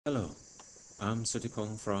Hello, I'm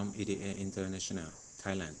Sutipong from EDA International,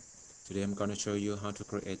 Thailand. Today I'm going to show you how to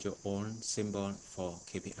create your own symbol for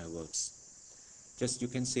KPIWorX. Just you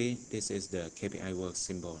can see this is the KPIWorX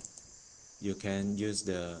symbol. You can use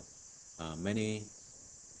the many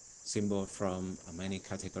symbols from many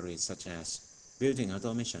categories such as building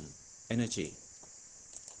automation, energy,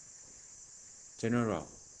 general,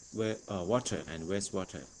 water and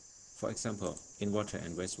wastewater. For example, in water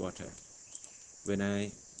and wastewater, when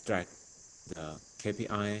I drag the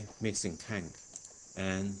KPI mixing tank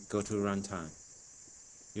and go to runtime,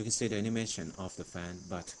 you can see the animation of the fan,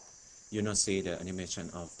 but you not see the animation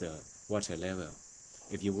of the water level.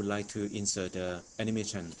 If you would like to insert the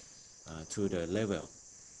animation to the level,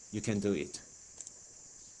 you can do it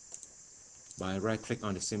by right-click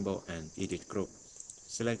on the symbol and edit group.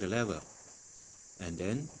 Select the level and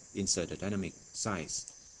then insert the dynamic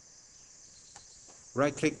size.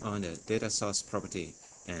 Right-click on the data source property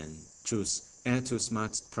and choose Add to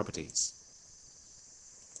Smart Properties.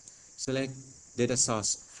 Select data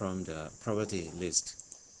source from the property list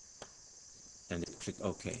and click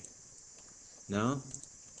OK. Now,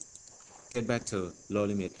 get back to low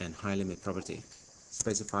limit and high limit property.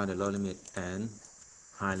 Specify the low limit and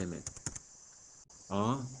high limit.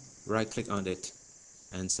 Or right-click on it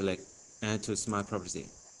and select Add to Smart Property.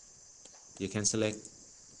 You can select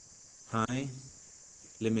high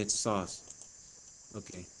limit source.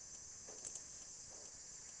 Okay.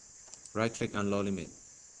 Right-click on low limit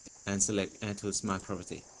and select Add to Smart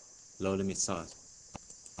Property, low limit source.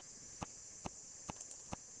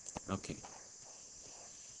 Okay.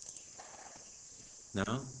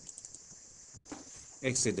 Now,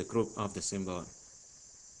 exit the group of the symbol.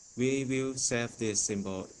 We will save this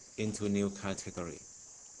symbol into new category.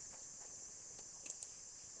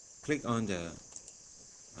 Click on the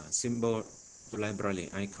symbol library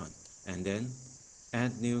icon and then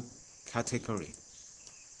add new category.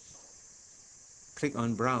 Click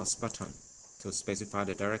on Browse button to specify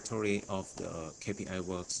the directory of the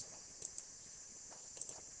KPIWorX.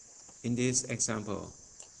 In this example,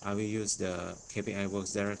 I will use the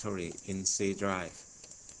KPIWorX directory in C drive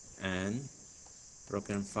and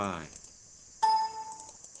program file,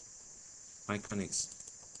 Iconics,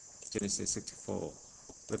 GENESIS64,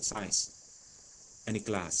 websites, any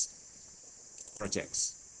class,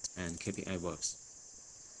 projects, and KPIWorX.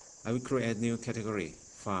 I will create new category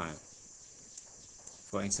file,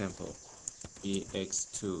 for example,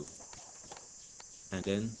 EX2, and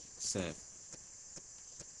then save,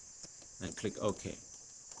 and click OK.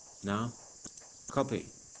 Now, copy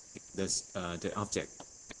the object,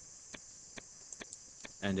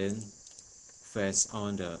 and then paste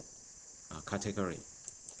on the category,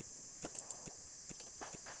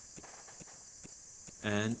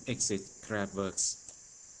 and exit KPIWorX.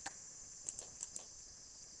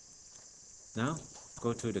 Now,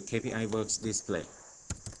 go to the KPIWorX display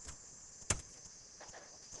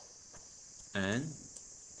and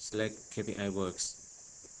select KPIWorX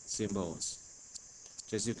symbols.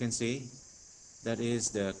 As you can see, that is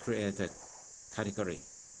the created category,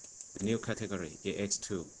 the new category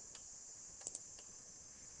EX2.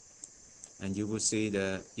 And you will see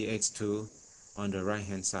the EX2 on the right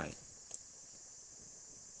hand side.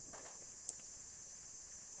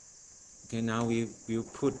 Okay, now we will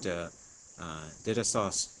put the data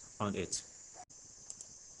source on it.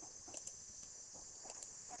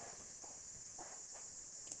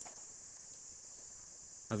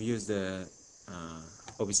 I've used the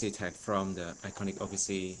OPC tag from the Iconic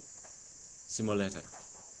OPC simulator.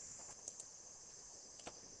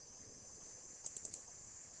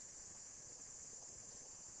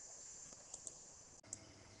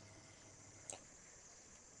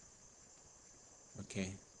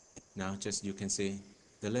 Okay, now just you can see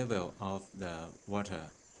the level of the water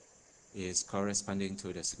is corresponding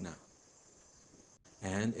to the signal.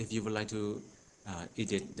 And if you would like to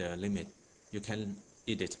edit the limit, you can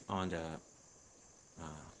edit on the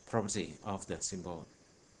property of the symbol,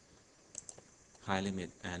 high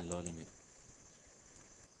limit and low limit.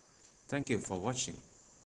 Thank you for watching.